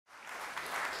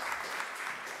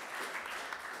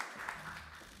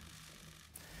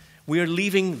We are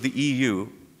leaving the EU.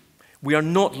 We are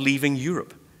not leaving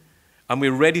Europe. And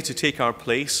we're ready to take our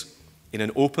place in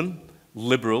an open,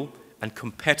 liberal, and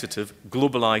competitive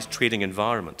globalized trading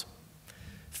environment.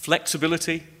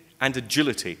 Flexibility and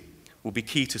agility will be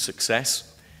key to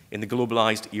success in the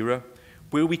globalized era,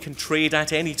 where we can trade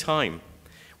at any time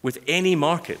with any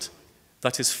market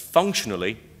that is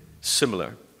functionally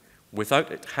similar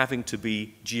without it having to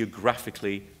be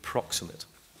geographically proximate.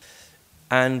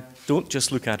 And don't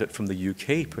just look at it from the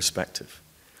UK perspective.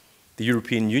 The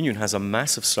European Union has a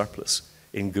massive surplus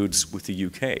in goods with the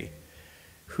UK.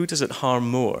 Who does it harm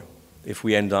more if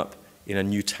we end up in a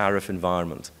new tariff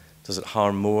environment? Does it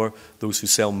harm more those who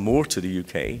sell more to the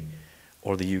UK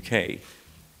or the UK?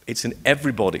 It's in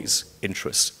everybody's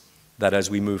interest that as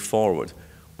we move forward,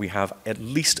 we have at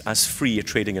least as free a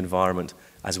trading environment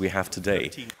as we have today.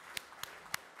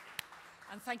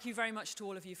 And thank you very much to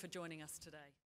all of you for joining us today.